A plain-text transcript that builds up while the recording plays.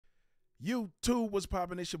YouTube, what's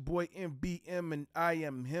poppin'? It's your boy MBM and I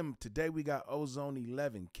am him. Today we got Ozone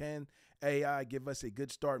 11. Can AI give us a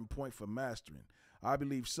good starting point for mastering? I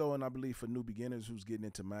believe so, and I believe for new beginners who's getting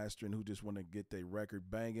into mastering, who just want to get their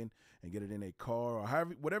record banging and get it in a car or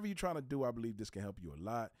however, whatever you're trying to do, I believe this can help you a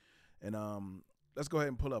lot. And let's go ahead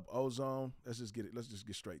and pull up Ozone. Let's just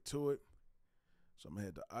get straight to it. So I'm gonna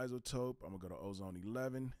head to Izotope. I'm gonna go to Ozone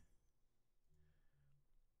 11.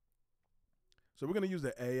 So we're gonna use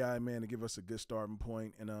the AI, man, to give us a good starting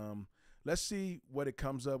point, and let's see what it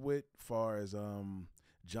comes up with, far as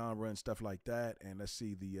genre and stuff like that, and let's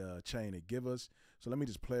see the chain it give us. So let me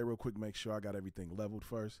just play it real quick, make sure I got everything leveled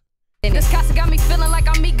first. And this casa got me feeling like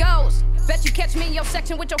I'm Migos. Bet you catch me in your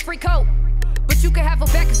section with your free coat. But you can have a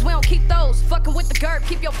back, cause we don't keep those. Fucking with the gird,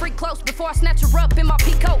 keep your free close before I snatch her up in my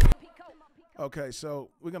peacoat. Okay, so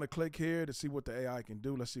we're gonna click here to see what the AI can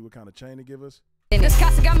do. Let's see what kind of chain it give us. And this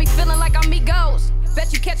casa got me feeling like I'm Migos.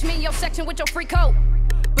 Bet you catch me in your section with your free coat.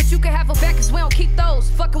 But you can have a back, cause we don't keep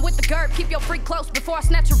those. Fucking with the gird, keep your free close before I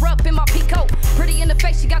snatch her up in my peacoat. Pretty in the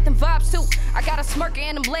face, she got them vibes too. I got a smirker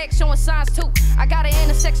and them legs showing signs too. I got her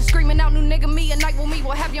intersection screaming out, new nigga me. A night with me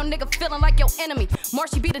will have your nigga feeling like your enemy.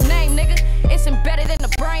 Marshy be the name, nigga. It's embedded in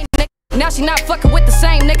the brain, nigga. Now she not fucking with the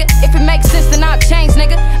same nigga. If it makes sense, then I'll change,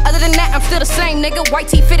 nigga. Other than that, I'm still the same, nigga. White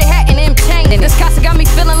tee, fitted hat, and them chains. And this casa got me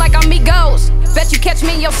feeling like I'm Migos. Bet you catch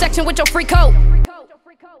me in your section with your free coat.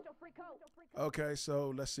 Okay,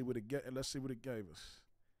 so let's see what it gave us.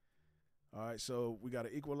 All right, so we got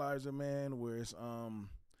an equalizer, man, where it's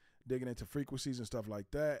digging into frequencies and stuff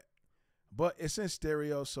like that. But it's in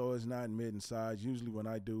stereo, so it's not in mid and sides. Usually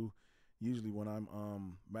when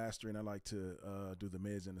I'm mastering, I like to do the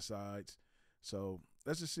mids and the sides. So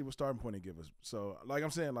let's just see what starting point it give us. So like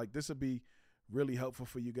I'm saying, like this will be really helpful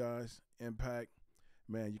for you guys. Impact,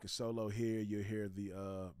 man, you can solo here. You'll hear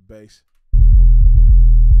the bass.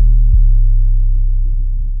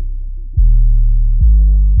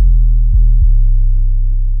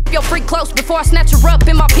 Your free close before I snatch her up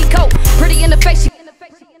in my peacoat. Pretty in the face.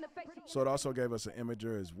 So it also gave us an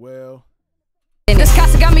imager as well. And this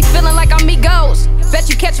casa got me feeling like I'm Migos. Bet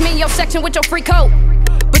you catch me in your section with your free coat.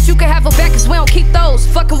 But you can have a back, cause we don't keep those.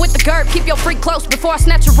 Fucking with the gird, keep your free close before I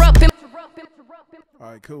snatch her up in.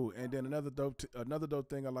 All right, cool. And then another dope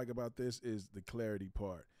thing I like about this is the clarity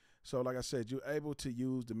part. So like I said, you're able to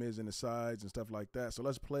use the mids and the sides and stuff like that. So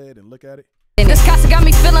let's play it and look at it. And this casa got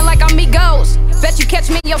me feeling like I'm Migos. Bet you catch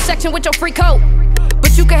me in your section with your free coat.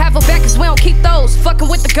 But you can have a back, cause we don't keep those. Fucking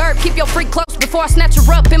with the gird, keep your free close before I snatch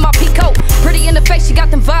her up in my peacoat. Pretty in the face, she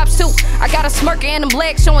got them vibes too. I got a smirker and them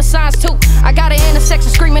legs showing signs too. I got her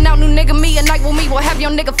intersection screaming out, new nigga me. A night with me will have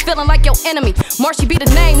your nigga feeling like your enemy. Marshy be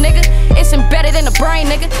the name, nigga. It's embedded in the brain,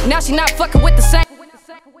 nigga. Now she not fucking with the same.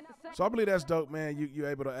 So I believe that's dope, man. You're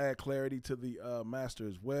able to add clarity to the master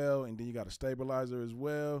as well, and then you got a stabilizer as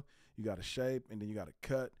well. You got a shape, and then you got a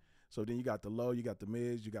cut. So then you got the low, you got the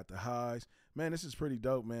mids, you got the highs. Man, this is pretty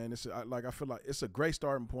dope, man. This is, I feel like it's a great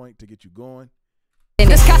starting point to get you going. And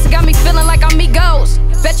this casa got me feeling like I'm Migos.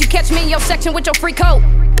 Bet you catch me in your section with your free coat.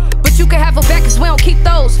 But you can have a back, cause we don't keep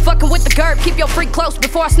those. Fucking with the gird, keep your free close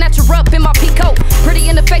before I snatch her up in my peacoat. Pretty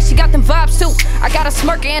in the face, she got them vibes too. I got a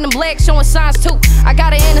smirker and them legs showing signs too. I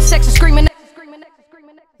got her intersection screaming.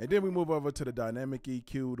 And then we move over to the dynamic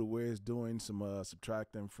EQ to where it's doing some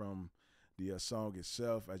subtracting from the song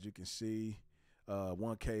itself. As you can see,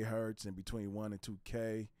 1K hertz and between 1 and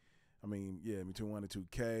 2K. I mean, yeah, between 1 and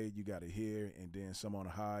 2K, you got it here, and then some on the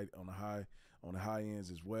high ends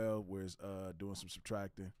as well, where it's doing some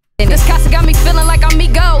subtracting. And this casa got me feeling like I'm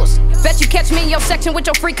Migos. Bet you catch me in your section with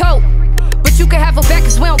your free coat. But you can have a back,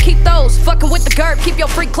 cause we don't keep those. Fucking with the gird, keep your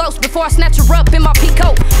free close before I snatch her up in my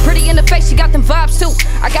peacoat. Pretty in the face, she got them vibes too.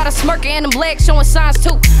 I got a smirker and them legs showing signs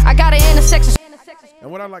too. I got her intersection.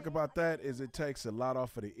 And what I like about that is it takes a lot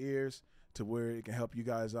off of the ears to where it can help you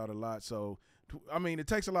guys out a lot. So, I mean, it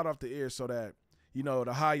takes a lot off the ears so that, you know,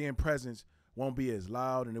 the high-end presence won't be as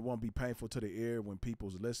loud and it won't be painful to the ear when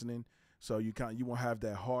people's listening. So you won't have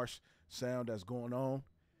that harsh sound that's going on.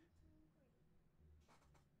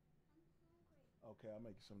 Okay, I'll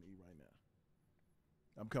make you something to eat right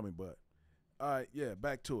now. I'm coming, bud. All right, yeah,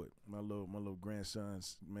 back to it. My little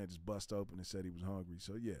grandson's, man, just bust open and said he was hungry.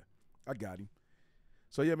 So, yeah, I got him.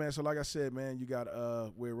 So, yeah, man, so like I said, man, you got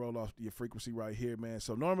where roll off your frequency right here, man.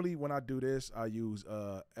 So, normally when I do this, I use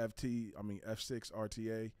F6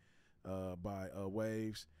 RTA by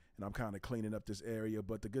Waves, and I'm kind of cleaning up this area.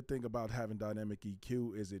 But the good thing about having dynamic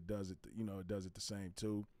EQ is it does it, it does it the same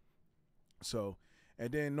too. So,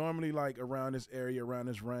 and then normally like around this area, around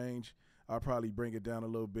this range, I'll probably bring it down a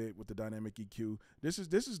little bit with the dynamic EQ. This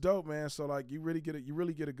is dope, man. So like you really get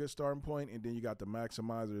a good starting point, and then you got the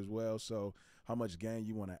maximizer as well. So how much gain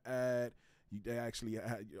you want to add? They actually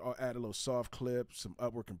add a little soft clip, some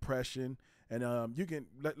upward compression, and you can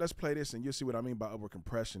let's play this, and you'll see what I mean by upward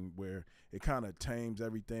compression, where it kind of tames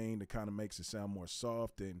everything, it kind of makes it sound more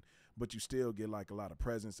soft, but you still get like a lot of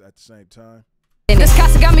presence at the same time. This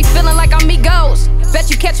casa got me feeling like I'm Migos. Bet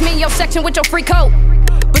you catch me in your section with your free coat.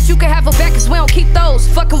 But you can have her back cause we don't keep those.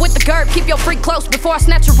 Fucking with the GERB, keep your freak close before I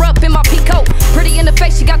snatch her up in my peacoat. Pretty in the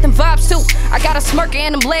face, she got them vibes too. I got a smirker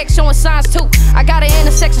and them legs showing signs too. I got her in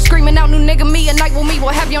the section screaming out new nigga me. A night with me will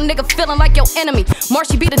have your nigga feeling like your enemy.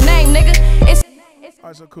 Marshy be the name, nigga. All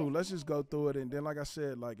right, so cool. Let's just go through it, and then like I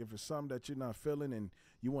said, like if it's something that you're not feeling and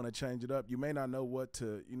you want to change it up, you may not know what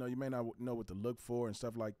to, you may not know what to look for and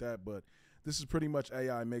stuff like that, but this is pretty much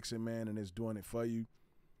AI mixing, man, and it's doing it for you.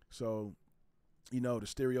 So, the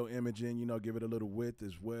stereo imaging, give it a little width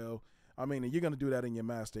as well. I mean, and you're going to do that in your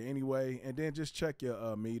master anyway, and then just check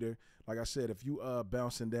your meter. Like I said, if you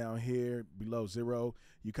bouncing down here below 0,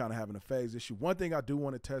 you kind of having a phase issue. One thing I do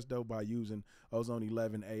want to test, though, by using Ozone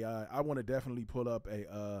 11 AI, I want to definitely pull up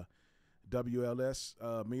a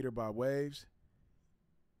WLS meter by Waves.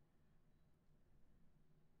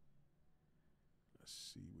 Let's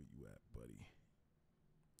see where you at, buddy.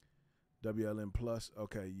 WLM plus.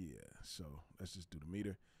 Okay, yeah. So let's just do the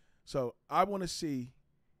meter. So I want to see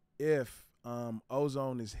if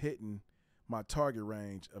Ozone is hitting my target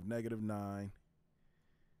range of -9. I'm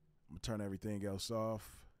gonna turn everything else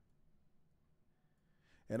off,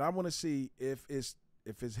 and I want to see if it's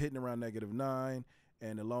hitting around -9,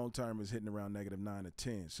 and the long term is hitting around -9 to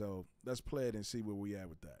 10. So let's play it and see where we at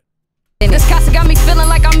with that. This casa got me feeling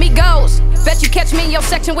like I'm Migos. Bet you catch me in your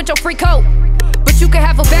section with your free coat. But you can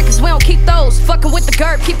have her back cause we don't keep those. Fucking with the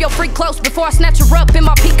GERB, keep your freak close before I snatch her up in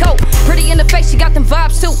my peacoat. Pretty in the face, she got them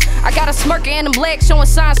vibes too. I got a smirker and them legs showing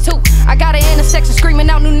signs too. I got her in the section screaming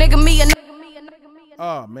out new nigga me.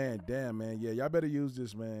 Oh man, damn man, yeah, y'all better use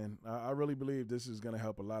this, man. I really believe this is gonna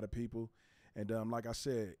help a lot of people. And like I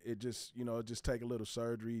said, it just take a little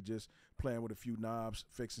surgery, just playing with a few knobs,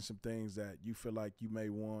 fixing some things that you feel like you may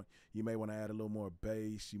want. You may want to add a little more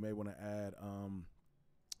bass. You may want to add,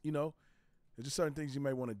 there's just certain things you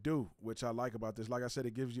may want to do, which I like about this. Like I said,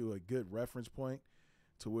 it gives you a good reference point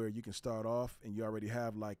to where you can start off and you already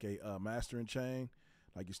have like a mastering chain,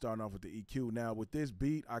 like you're starting off with the EQ. Now with this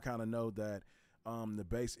beat, I kind of know that the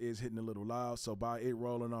bass is hitting a little loud, so by it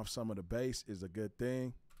rolling off some of the bass is a good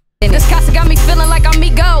thing. This casa got me feeling like I'm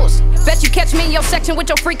Migos. Bet you catch me in your section with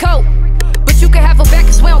your free coat. But you can have her back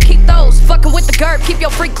cause we don't keep those. Fucking with the GERB, keep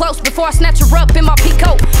your freak close before I snatch her up in my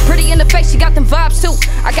peacoat. Pretty in the face, she got them vibes too.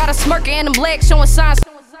 I got a smirker and them legs showing signs.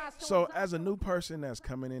 So as a new person that's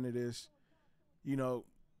coming into this,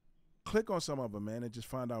 click on some of them, man, and just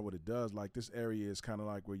find out what it does. Like this area is kind of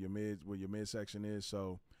like where your midsection is,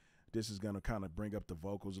 so this is gonna kind of bring up the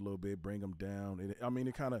vocals a little bit, bring them down. It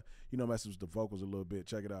kind of messes with the vocals a little bit.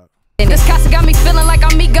 Check it out. This casa got me feeling like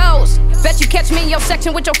I'm Migos. Bet you catch me in your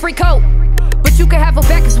section with your free coat. But you can have her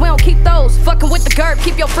back cause we don't keep those. Fucking with the GERB,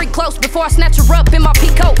 keep your freak close before I snatch her up in my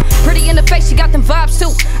peacoat. Pretty in the face, she got them vibes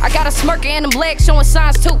too. I got a smirker and them legs showing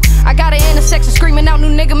signs too. I got her in the section screaming out new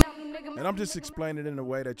nigga. And I'm just explaining it in a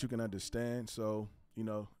way that you can understand. So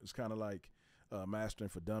it's kind of like mastering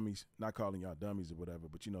for dummies. Not calling y'all dummies or whatever,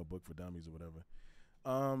 but book for dummies or whatever.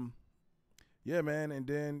 Yeah, man, and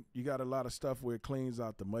then you got a lot of stuff where it cleans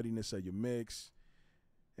out the muddiness of your mix.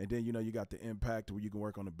 And then, you got the impact where you can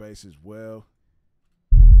work on the bass as well.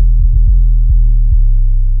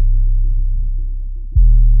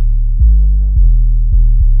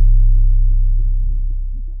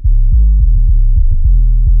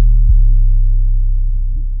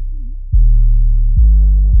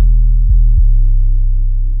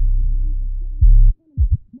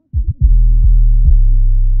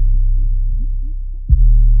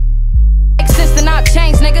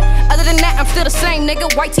 I'm still the same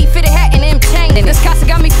nigga, white tee, fitted hat, and them chain. And this casa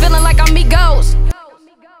got me feeling like I'm Migos.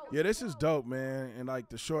 Yeah, this is dope, man. And like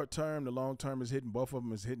the short term, the long term is hitting. Both of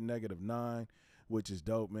them is hitting -9, which is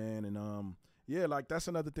dope, man. And yeah, like that's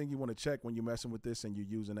another thing you want to check when you're messing with this and you're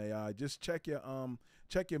using AI. Just check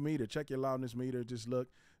your meter, check your loudness meter. Just look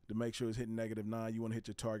to make sure it's hitting -9. You want to hit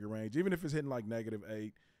your target range, even if it's hitting like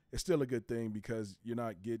 -8. It's still a good thing because you're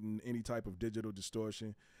not getting any type of digital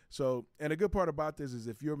distortion. So, and a good part about this is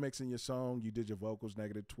if you're mixing your song, you did your vocals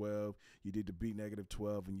 -12, you did the beat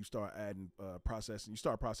 -12, and you start adding processing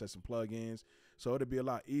plugins. So it'll be a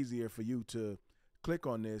lot easier for you to click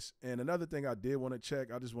on this. And another thing I did want to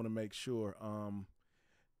check, I just want to make sure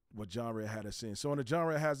what genre it had us in. So in the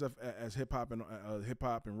genre it has as hip hop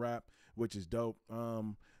and rap, which is dope.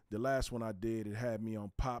 The last one I did, it had me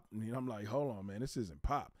on pop, and I'm like, hold on, man, this isn't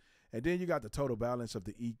pop. And then you got the total balance of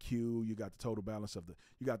the EQ, you got the total balance of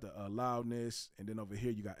you got the loudness, and then over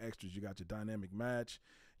here you got extras. You got your dynamic match,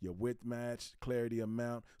 your width match, clarity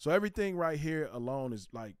amount. So everything right here alone is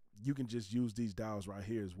like, you can just use these dials right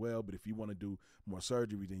here as well. But if you want to do more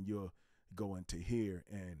surgery, then you'll go into here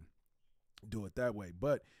and do it that way.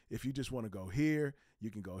 But if you just want to go here,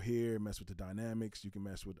 you can go here, mess with the dynamics. You can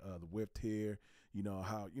mess with the width here.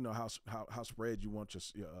 How spread you want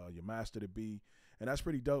your master to be, and that's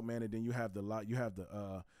pretty dope, man. And then you have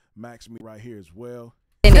the max me right here as well.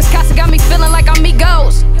 And this casa got me feeling like I'm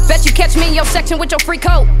Migos. Bet you catch me in your section with your free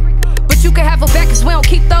coat. But you can have her back cause we don't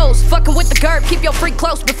keep those. Fucking with the GERB, keep your freak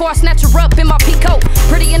close before I snatch her up in my peacoat.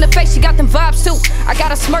 Pretty in the face, she got them vibes too. I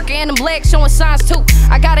got a smirking and them legs showing signs too.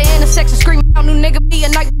 I got her in the section screaming out, new nigga be a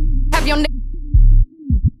night. Have your nigga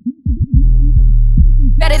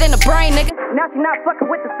better than the brain, nigga. Now she not fucking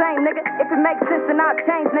with the same nigga. If it makes sense, then I'll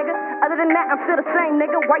change, nigga. Other than that, I'm still the same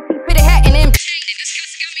nigga. White tee, fitted hat, and them.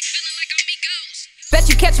 Bet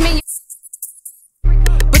you catch me.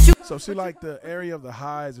 So see, like the area of the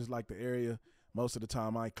highs is like the area most of the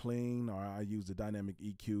time I clean, or I use the dynamic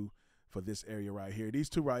EQ for this area right here. These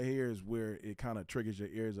two right here is where it kind of triggers your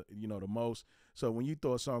ears, the most. So when you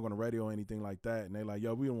throw a song on the radio or anything like that, and they're like,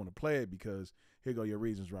 yo, we don't want to play it because here go your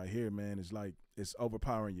reasons right here, man. It's like it's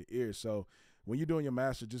overpowering your ears. So when you're doing your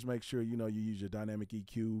master, just make sure you use your dynamic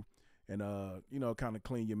EQ and kind of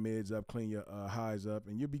clean your mids up, clean your highs up,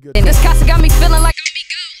 and you'll be good. And this casa got me feeling like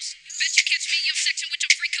Migos. Bet you catch me in your section with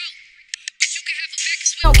your free coat. But you can have her back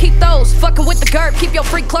cause we don't keep those. Fucking with the GERB, keep your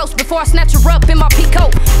freak close before I snatch her up in my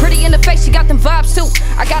peacoat. Pretty in the face, she got them vibes too.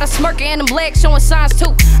 I got a smirking and them legs showing signs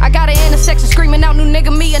too. I got her in the section screaming out, new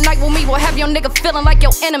nigga me, a night with me will have your nigga feeling like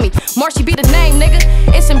your enemy. Marshy be the name, nigga.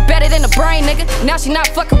 It's embedded in the brain, nigga. Now she not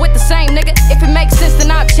fucking with the same nigga. If it makes sense,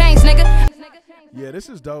 then I'll change, nigga. Yeah, this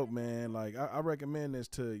is dope, man. Like I recommend this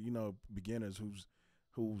to beginners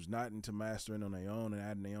who's not into mastering on their own and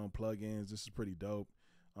adding their own plugins. This is pretty dope.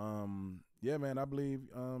 Yeah, man, I believe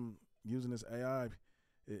using this AI,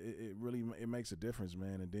 it really makes a difference,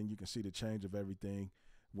 man. And then you can see the change of everything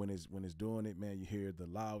when it's doing it, man. You hear the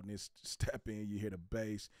loudness step in, you hear the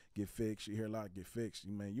bass get fixed, you hear a lot get fixed.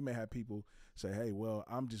 Man, you may have people say, hey, well,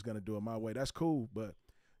 I'm just gonna do it my way. That's cool, but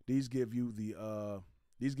these give you the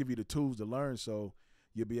tools to learn, so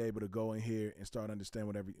you'll be able to go in here and start understanding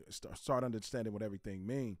what everything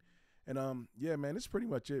mean. And yeah, man, it's pretty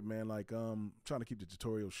much it, man. Like trying to keep the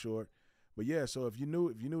tutorial short, but yeah. So if you're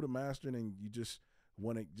new to mastering and you just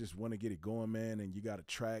want to get it going, man, and you got a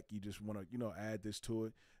track, you just want to add this to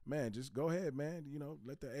it, man, just go ahead, man.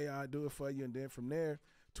 Let the AI do it for you, and then from there,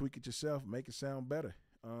 tweak it yourself, make it sound better.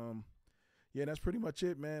 Yeah, that's pretty much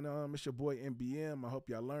it, man. It's your boy MBM. I hope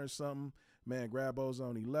y'all learned something. Man, grab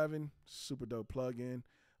Ozone 11, super dope plugin.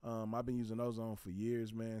 I've been using Ozone for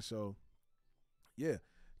years, man. So, yeah,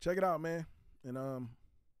 check it out, man. And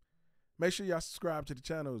make sure y'all subscribe to the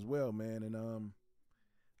channel as well, man. And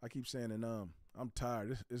I keep saying, and I'm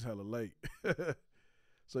tired. It's hella late.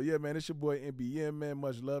 So, yeah, man, it's your boy MBM, man.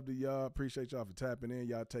 Much love to y'all. Appreciate y'all for tapping in.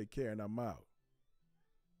 Y'all take care, and I'm out.